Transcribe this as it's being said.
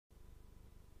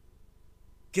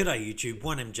G'day YouTube,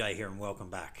 1MJ here and welcome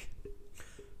back.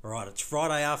 Alright, it's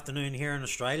Friday afternoon here in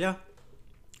Australia.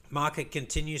 Market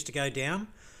continues to go down,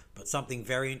 but something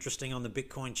very interesting on the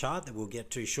Bitcoin chart that we'll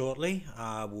get to shortly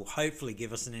will hopefully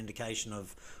give us an indication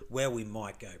of where we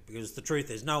might go, because the truth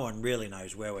is no one really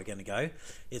knows where we're going to go.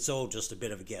 It's all just a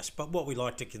bit of a guess, but what we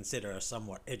like to consider a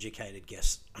somewhat educated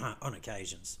guess on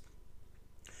occasions.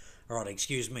 Alright,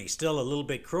 excuse me, still a little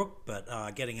bit crook,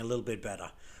 but getting a little bit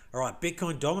better. Alright,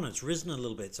 Bitcoin dominance risen a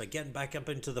little bit, so getting back up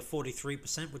into the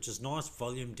 43%, which is nice.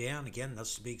 Volume down, again,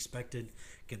 that's to be expected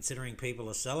considering people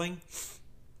are selling.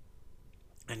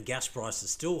 And gas prices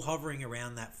still hovering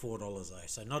around that $4 though,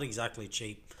 so not exactly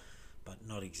cheap, but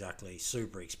not exactly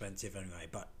super expensive anyway,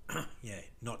 but yeah,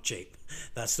 not cheap.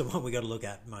 That's the one we got to look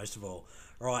at most of all.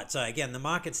 Right, so again, the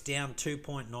market's down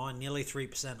 2.9, nearly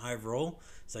 3% overall.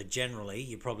 So generally,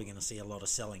 you're probably going to see a lot of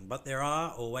selling, but there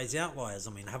are always outliers.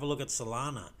 I mean, have a look at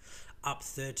Solana, up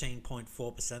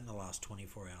 13.4% in the last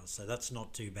 24 hours. So that's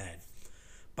not too bad.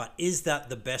 But is that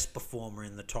the best performer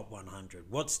in the top 100?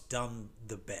 What's done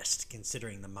the best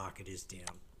considering the market is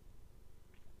down?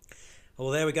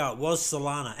 Well, there we go. It was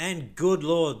Solana, and good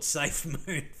Lord,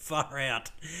 SafeMoon, far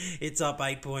out. It's up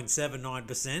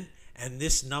 8.79%, and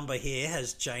this number here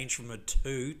has changed from a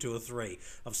 2 to a 3.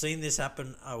 I've seen this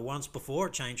happen once before.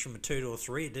 It changed from a 2 to a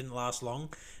 3. It didn't last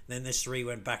long. Then this 3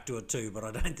 went back to a 2, but I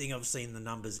don't think I've seen the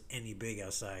numbers any bigger.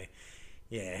 So,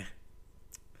 yeah.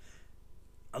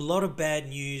 A lot of bad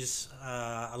news,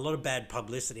 a lot of bad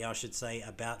publicity, I should say,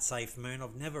 about SafeMoon.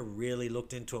 I've never really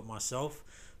looked into it myself,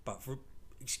 but for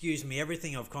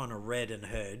everything I've kind of read and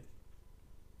heard,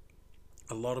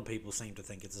 a lot of people seem to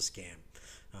think it's a scam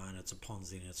and it's a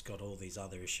Ponzi and it's got all these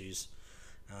other issues.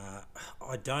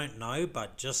 I don't know,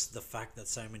 but just the fact that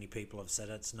so many people have said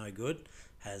it's no good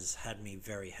has had me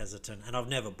very hesitant, and I've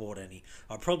never bought any.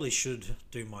 I probably should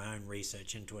do my own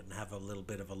research into it and have a little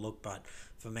bit of a look, but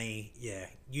for me, yeah,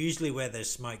 usually where there's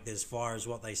smoke there's fire is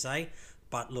what they say,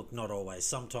 but look, not always.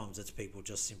 Sometimes it's people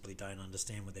just simply don't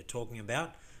understand what they're talking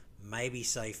about. Maybe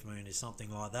SafeMoon is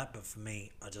something like that, but for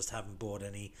me, I just haven't bought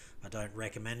any. I don't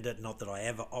recommend it. Not that I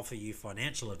ever offer you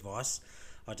financial advice.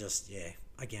 I just, yeah,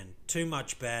 again, too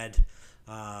much bad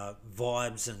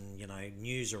vibes and,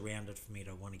 news around it for me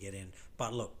to want to get in.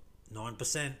 But look,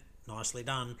 9%, nicely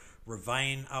done.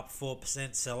 Ravane up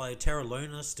 4%. Cello, Terra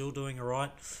Luna still doing all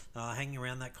right, hanging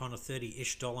around that kind of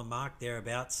 $30-ish mark,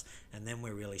 thereabouts. And then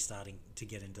we're really starting to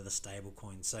get into the stable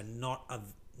coins. So not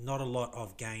a lot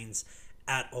of gains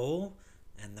at all,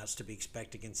 and that's to be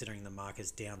expected considering the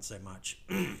market's down so much.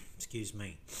 Excuse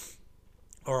me.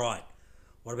 All right,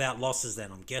 what about losses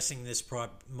then? I'm guessing this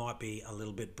might be a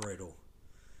little bit brutal.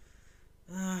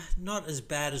 Not as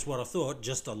bad as what I thought,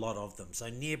 just a lot of them. So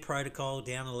Near Protocol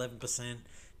down 11%,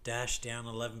 Dash down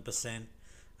 11%,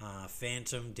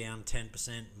 Phantom down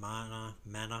 10%, Mana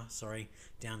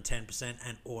down 10%,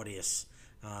 and Audius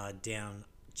down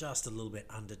just a little bit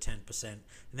under 10%. And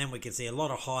then we can see a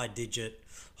lot of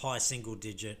high single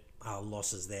digit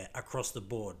losses there across the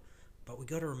board. But we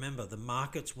got to remember, the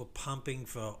markets were pumping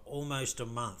for almost a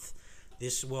month.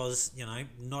 This was,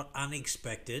 not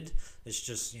unexpected. It's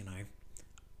just,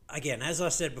 again, as I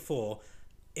said before,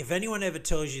 if anyone ever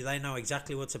tells you they know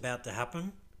exactly what's about to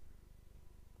happen,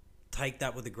 take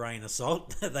that with a grain of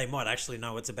salt. They might actually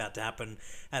know what's about to happen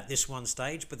at this one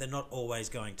stage, but they're not always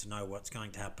going to know what's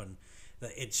going to happen.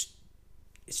 It's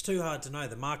too hard to know.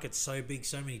 The market's so big,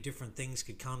 so many different things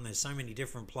could come. There's so many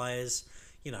different players.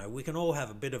 We can all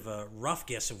have a bit of a rough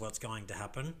guess of what's going to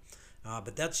happen,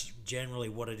 but that's generally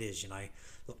what it is.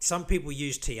 Look, some people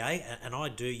use TA, and I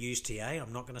do use TA.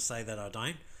 I'm not going to say that I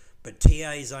don't, but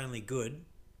TA is only good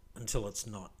until it's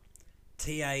not.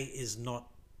 TA is not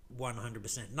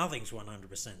 100%. Nothing's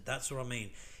 100%. That's what I mean.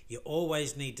 You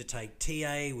always need to take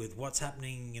TA with what's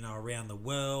happening, around the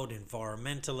world,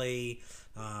 environmentally,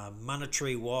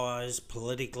 monetary wise,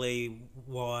 politically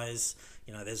wise.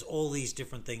 There's all these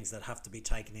different things that have to be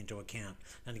taken into account.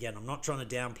 And again, I'm not trying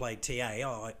to downplay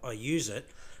TA. I use it,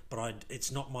 but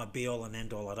it's not my be all and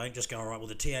end all. I don't just go, all right, well,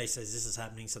 the TA says this is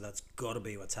happening, so that's got to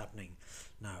be what's happening.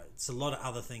 No, it's a lot of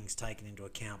other things taken into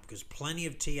account, because plenty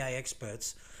of TA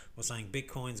experts were saying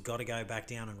Bitcoin's got to go back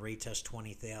down and retest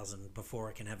 20,000 before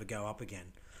it can ever go up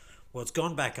again. Well, it's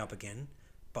gone back up again,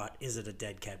 but is it a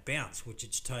dead cat bounce? Which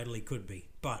it totally could be.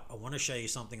 But I want to show you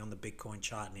something on the Bitcoin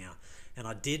chart now. And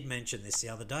I did mention this the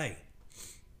other day.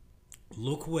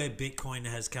 Look where Bitcoin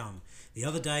has come. The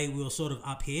other day we were sort of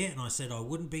up here, and I said I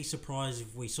wouldn't be surprised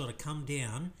if we sort of come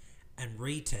down and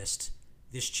retest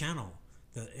this channel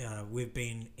that we've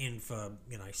been in for,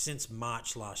 since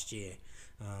March last year.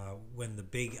 When the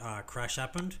big crash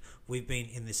happened, we've been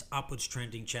in this upwards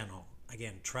trending channel,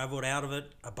 again, traveled out of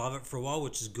it, above it for a while,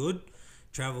 which is good.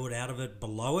 Traveled out of it,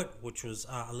 below it, which was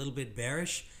a little bit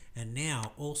bearish. And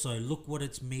now also look what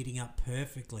it's meeting up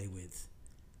perfectly with.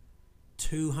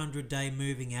 200-day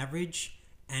moving average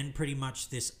and pretty much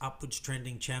this upwards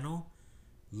trending channel.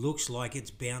 Looks like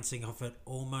it's bouncing off it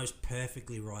almost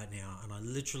perfectly right now. And I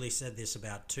literally said this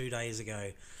about 2 days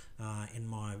ago in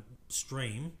my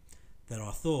stream, that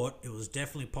I thought it was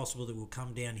definitely possible that we'll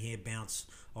come down here, bounce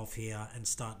off here, and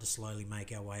start to slowly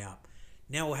make our way up.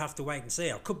 Now we'll have to wait and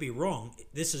see. I could be wrong.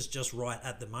 This is just right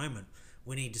at the moment.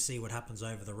 We need to see what happens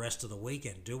over the rest of the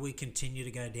weekend. Do we continue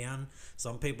to go down?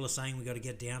 Some people are saying we've got to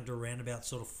get down to around about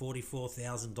sort of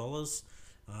 $44,000.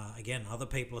 Again, other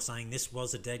people are saying this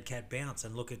was a dead cat bounce,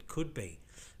 and look, it could be.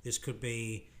 This could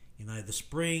be, the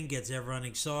spring gets everyone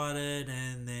excited,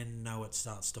 and then it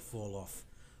starts to fall off.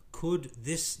 Could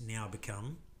this now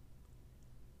become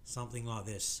something like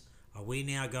this? Are we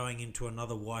now going into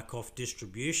another Wyckoff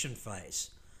distribution phase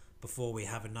before we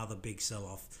have another big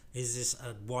sell-off? Is this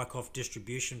a Wyckoff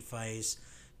distribution phase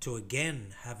to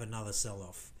again have another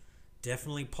sell-off?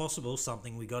 Definitely possible,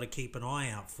 something we got to keep an eye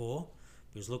out for.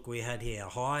 Because look, we had here a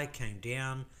high, came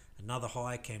down, another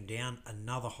high, came down,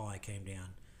 another high, came down.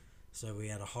 So we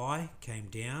had a high, came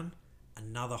down,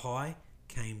 another high,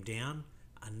 came down,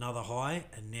 another high,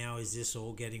 and now is this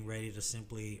all getting ready to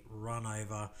simply run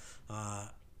over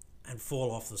and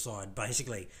fall off the side?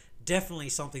 Basically, definitely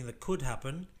something that could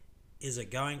happen. Is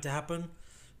it going to happen?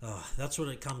 That's what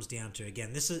it comes down to.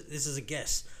 Again, this is a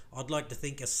guess. I'd like to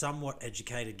think a somewhat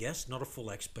educated guess, not a full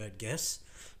expert guess,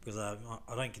 because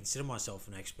I don't consider myself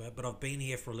an expert, but I've been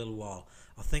here for a little while.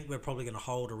 I think we're probably going to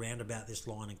hold around about this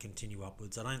line and continue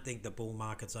upwards. I don't think the bull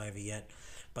market's over yet,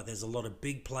 but there's a lot of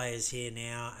big players here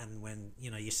now, and when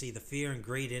you see the fear and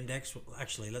greed index,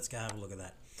 actually, let's go have a look at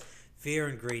that. Fear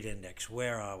and greed index,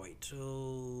 where are we?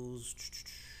 Tools.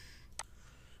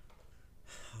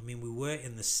 We were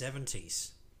in the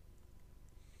 70s.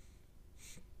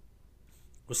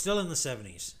 We're still in the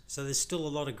 70s, so there's still a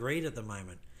lot of greed at the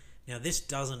moment. Now, this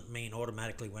doesn't mean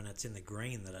automatically when it's in the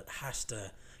green that it has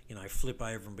to, flip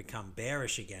over and become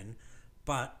bearish again,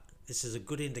 but this is a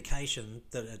good indication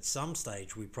that at some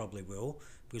stage we probably will,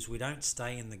 because we don't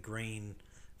stay in the green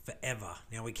forever.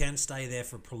 Now, we can stay there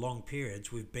for prolonged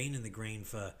periods. We've been in the green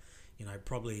for,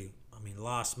 probably,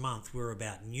 last month we were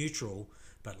about neutral,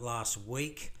 but last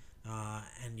week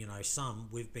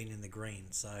and, we've been in the green.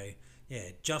 So, yeah,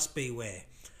 just beware.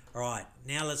 All right,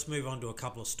 now let's move on to a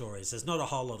couple of stories. There's not a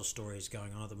whole lot of stories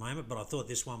going on at the moment, but I thought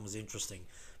this one was interesting,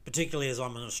 particularly as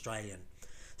I'm an Australian.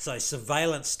 So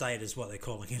surveillance state is what they're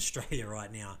calling Australia right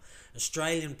now.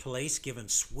 Australian police given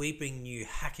sweeping new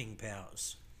hacking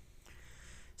powers.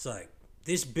 So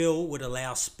this bill would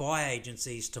allow spy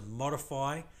agencies to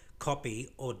modify,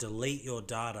 copy, or delete your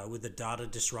data with a data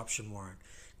disruption warrant,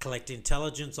 collect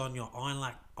intelligence on your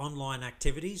online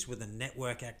activities with a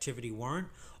network activity warrant.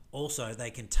 Also, they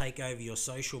can take over your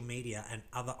social media and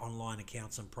other online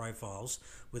accounts and profiles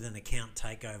with an account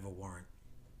takeover warrant.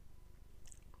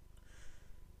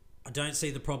 I don't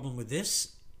see the problem with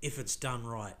this if it's done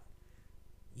right.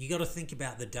 You got to think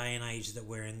about the day and age that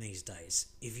we're in these days.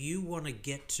 If you want to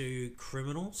get to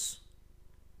criminals,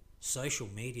 social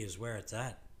media is where it's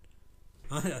at.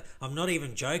 I'm not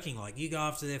even joking. Like, you go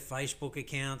after their Facebook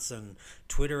accounts and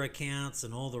Twitter accounts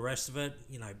and all the rest of it,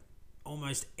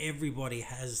 almost everybody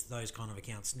has those kind of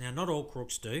accounts. Now, not all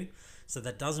crooks do, so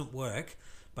that doesn't work.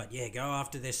 But yeah, go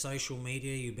after their social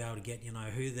media. You'll be able to get,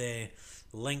 who their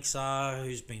links are,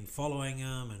 who's been following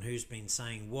them, and who's been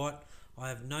saying what. I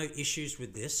have no issues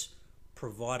with this,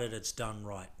 provided it's done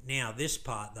right. Now, this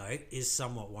part, though, is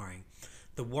somewhat worrying.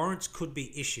 The warrants could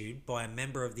be issued by a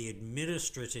member of the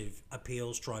Administrative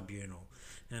Appeals Tribunal,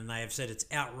 and they have said it's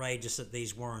outrageous that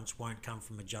these warrants won't come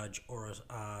from a judge or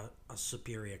a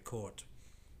superior court,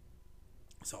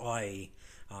 so i.e.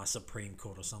 Supreme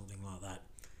Court or something like that.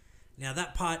 Now,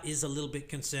 that part is a little bit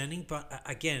concerning, but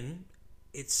again,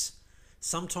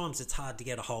 sometimes it's hard to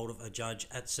get a hold of a judge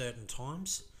at certain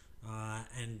times.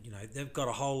 And they've got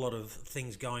a whole lot of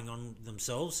things going on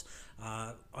themselves.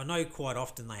 I know quite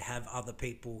often they have other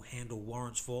people handle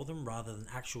warrants for them rather than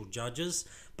actual judges,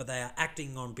 but they are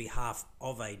acting on behalf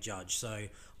of a judge. So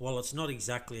while it's not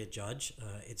exactly a judge,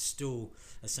 it's still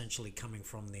essentially coming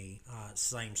from the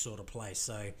same sort of place.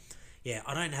 So yeah,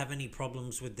 I don't have any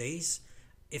problems with these.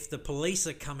 If the police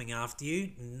are coming after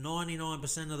you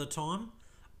 99% of the time,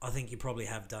 I think you probably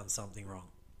have done something wrong.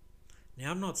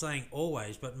 Now, I'm not saying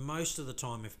always, but most of the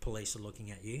time if police are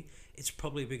looking at you, it's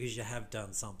probably because you have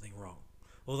done something wrong.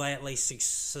 or they at least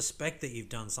suspect that you've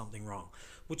done something wrong,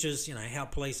 which is, you know, how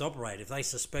police operate. If they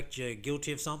suspect you're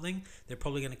guilty of something, they're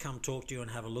probably going to come talk to you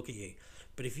and have a look at you.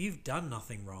 But if you've done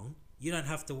nothing wrong, you don't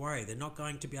have to worry. They're not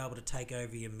going to be able to take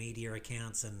over your media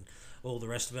accounts and all the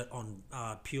rest of it on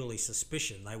purely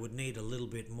suspicion. They would need a little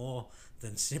bit more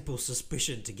than simple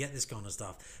suspicion to get this kind of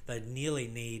stuff. They'd nearly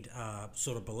need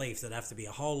sort of belief. There'd have to be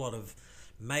a whole lot of,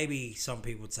 maybe some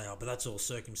people would say, oh, but that's all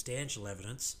circumstantial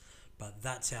evidence. But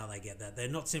that's how they get that. They're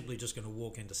not simply just going to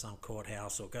walk into some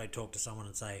courthouse or go talk to someone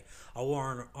and say, I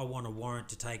want a warrant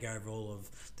to take over all of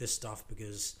this stuff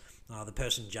because the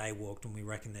person jaywalked and we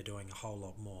reckon they're doing a whole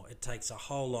lot more. It takes a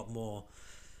whole lot more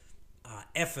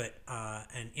effort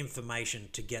and information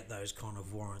to get those kind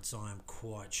of warrants. I am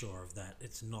quite sure of that.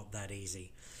 It's not that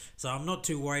easy. So I'm not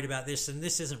too worried about this, and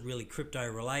this isn't really crypto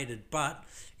related, but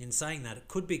in saying that, it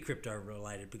could be crypto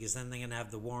related because then they're going to have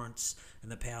the warrants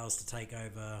and the powers to take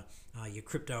over your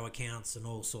crypto accounts and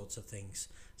all sorts of things.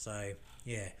 So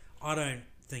yeah, I don't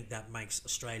think that makes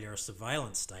Australia a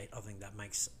surveillance state. I think that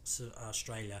makes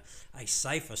Australia a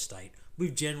safer state.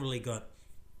 We've generally got,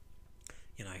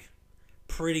 you know,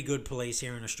 pretty good police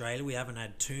here in Australia. We haven't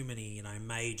had too many, you know,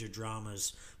 major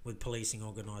dramas with policing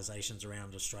organisations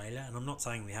around Australia, and I'm not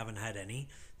saying we haven't had any.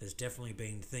 There's definitely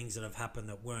been things that have happened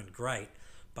that weren't great,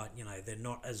 but you know, they're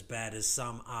not as bad as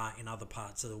some are in other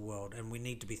parts of the world, and we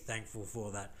need to be thankful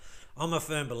for that. I'm a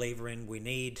firm believer in we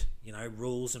need, you know,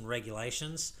 rules and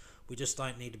regulations. We just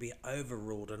don't need to be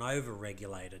overruled and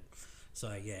over-regulated.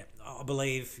 So yeah, I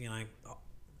believe, you know,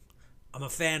 I'm a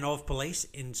fan of police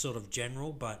in sort of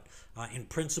general, but in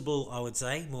principle, I would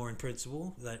say more in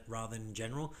principle that rather than in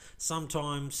general.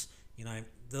 Sometimes, you know,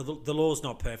 the law's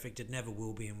not perfect; it never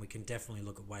will be, and we can definitely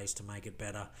look at ways to make it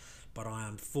better. But I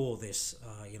am for this.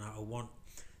 You know, I want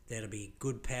there to be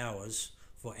good powers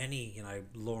for any, you know,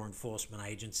 law enforcement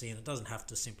agency, and it doesn't have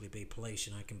to simply be police.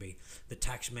 You know, it can be the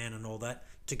tax man and all that,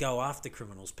 to go after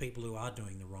criminals, people who are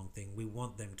doing the wrong thing. We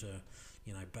want them to,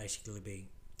 you know, basically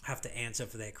have to answer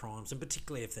for their crimes, and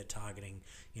particularly if they're targeting,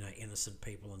 you know, innocent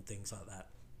people and things like that.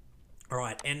 All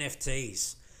right,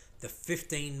 NFTs. The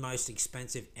 15 most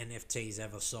expensive NFTs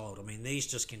ever sold. I mean, these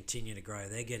just continue to grow.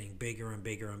 They're getting bigger and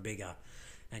bigger and bigger.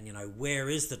 And, you know, where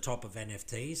is the top of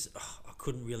NFTs? Oh, I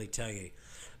couldn't really tell you.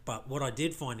 But what I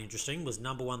did find interesting was,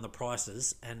 number one, the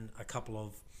prices and a couple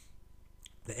of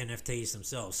the NFTs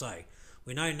themselves. So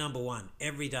we know number one,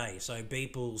 every day. So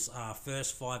Beeple's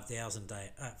first 5,000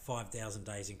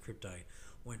 days in crypto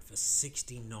went for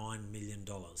 $69 million.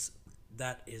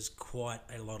 That is quite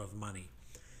a lot of money.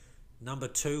 Number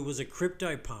two was a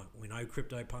CryptoPunk. We know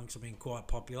CryptoPunks have been quite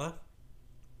popular.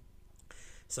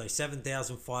 So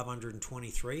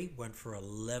 7,523 went for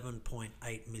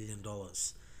 $11.8 million.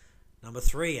 Number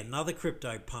three, another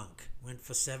CryptoPunk went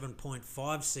for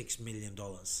 $7.56 million.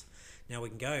 Now we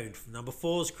can go. Number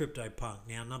four is CryptoPunk.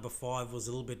 Now number five was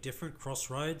a little bit different,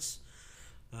 Crossroads.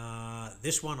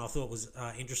 This one I thought was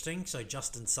interesting. So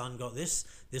Justin Sun got this.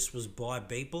 This was by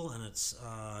Beeple, and it's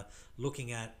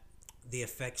looking at the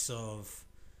effects of,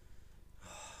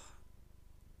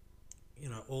 you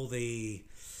know, all the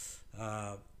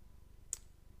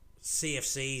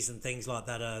CFCs and things like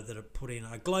that that are put in,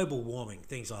 global warming,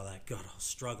 things like that. God, I was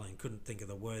struggling, couldn't think of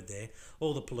the word there.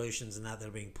 All the pollutions and that are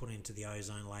being put into the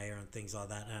ozone layer and things like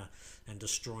that, and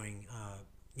destroying,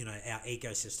 you know, our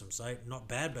ecosystem. So not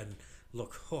bad, but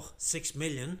look, 6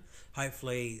 million.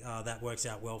 Hopefully that works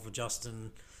out well for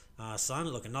Justin Sun.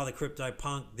 Look, another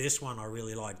CryptoPunk. This one I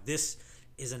really like. This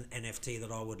is an NFT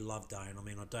that I would love to own. I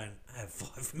mean, I don't have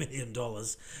 $5 million,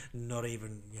 not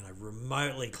even, you know,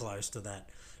 remotely close to that.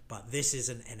 But this is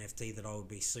an NFT that I would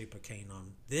be super keen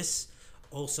on. This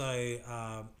also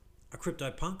a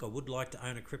CryptoPunk. I would like to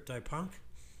own a CryptoPunk.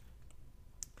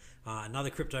 Another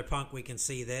CryptoPunk we can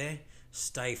see there.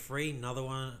 Stay Free, another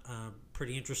one,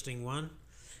 pretty interesting one.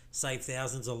 Save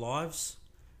thousands of lives.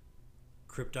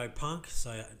 CryptoPunk.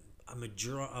 So a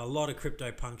lot of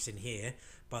CryptoPunks in here.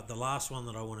 But the last one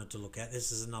that I wanted to look at,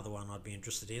 this is another one I'd be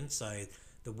interested in. So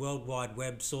the World Wide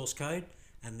Web source code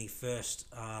and the first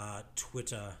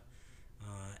Twitter,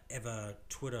 I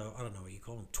don't know what you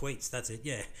call them, tweets, that's it,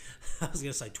 yeah. I was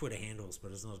going to say Twitter handles,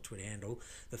 but it's not a Twitter handle.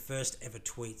 The first ever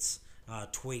tweet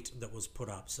that was put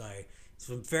up. So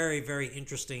some very, very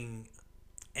interesting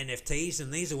NFTs,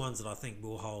 and these are ones that I think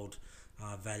will hold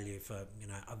value for, you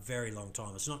know, a very long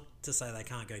time. It's not to say they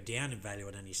can't go down in value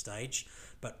at any stage,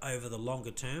 but over the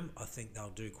longer term, I think they'll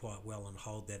do quite well and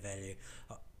hold their value.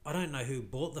 I don't know who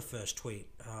bought the first tweet.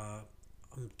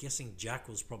 I'm guessing Jack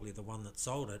was probably the one that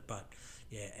sold it, but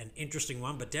yeah, an interesting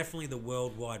one, but definitely the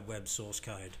World Wide Web source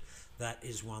code. That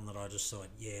is one that I just thought,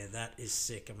 yeah, that is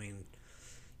sick. I mean,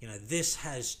 This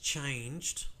has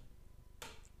changed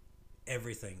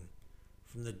everything.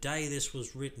 From the day this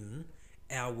was written,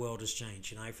 our world has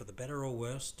changed, for the better or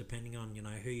worse, depending on,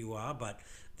 who you are. But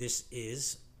this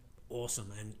is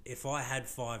awesome. And if I had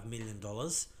 $5 million,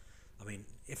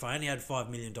 if I only had $5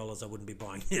 million, I wouldn't be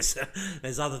buying this.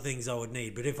 There's other things I would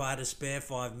need. But if I had a spare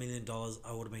 $5 million,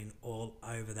 I would have been all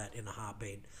over that in a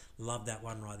heartbeat. Love that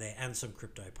one right there. And some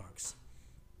CryptoPunks.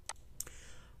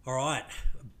 All right.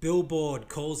 Billboard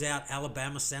calls out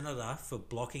Alabama senator for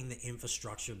blocking the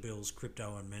infrastructure bill's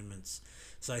crypto amendments.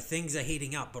 So things are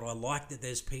heating up, but I like that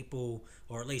there's people,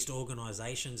 or at least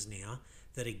organizations now,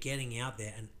 that are getting out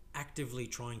there and actively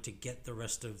trying to get the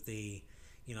rest of the,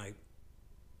 I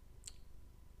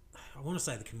want to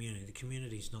say the community. The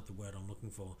community is not the word I'm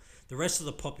looking for. The rest of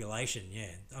the population,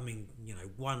 yeah.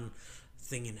 One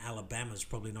thing in Alabama is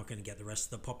probably not going to get the rest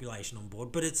of the population on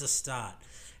board, but it's a start.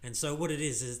 And so what it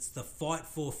is it's the Fight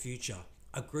for Future,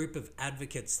 a group of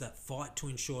advocates that fight to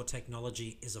ensure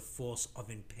technology is a force of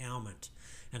empowerment.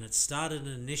 And it started an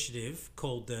initiative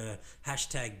called the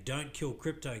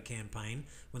 #Don'tKillCrypto campaign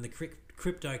when the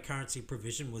cryptocurrency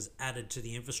provision was added to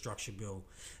the infrastructure bill.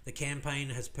 The campaign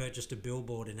has purchased a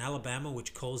billboard in Alabama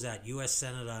which calls out US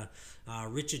Senator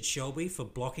Richard Shelby for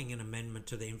blocking an amendment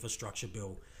to the infrastructure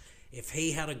bill. If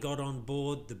he had got on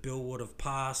board, the bill would have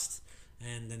passed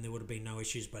and then there would have been no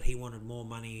issues, but he wanted more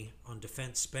money on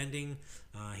defense spending.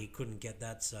 He couldn't get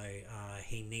that, so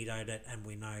he vetoed it, and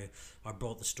we know I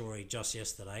brought the story just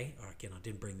yesterday. Again, I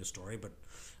didn't bring the story, but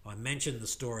I mentioned the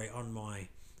story on my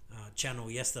channel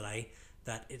yesterday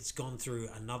that it's gone through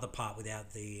another part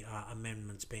without the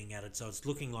amendments being added, so it's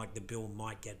looking like the bill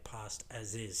might get passed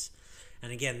as is.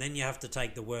 And again, then you have to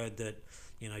take the word that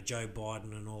Joe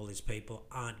Biden and all his people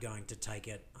aren't going to take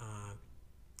it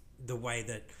the way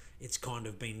that it's kind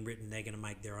of been written. They're going to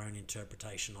make their own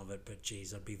interpretation of it. But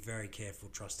geez, I'd be very careful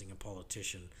trusting a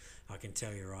politician, I can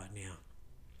tell you right now.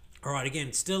 All right,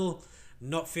 again, still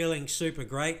not feeling super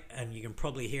great, and you can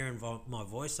probably hear in my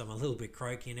voice I'm a little bit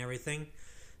croaky and everything.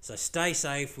 So stay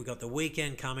safe. We've got the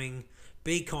weekend coming.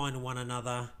 Be kind to one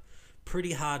another.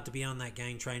 Pretty hard to be on that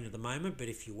gain train at the moment, but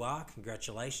if you are,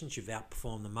 congratulations, you've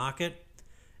outperformed the market,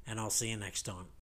 and I'll see you next time.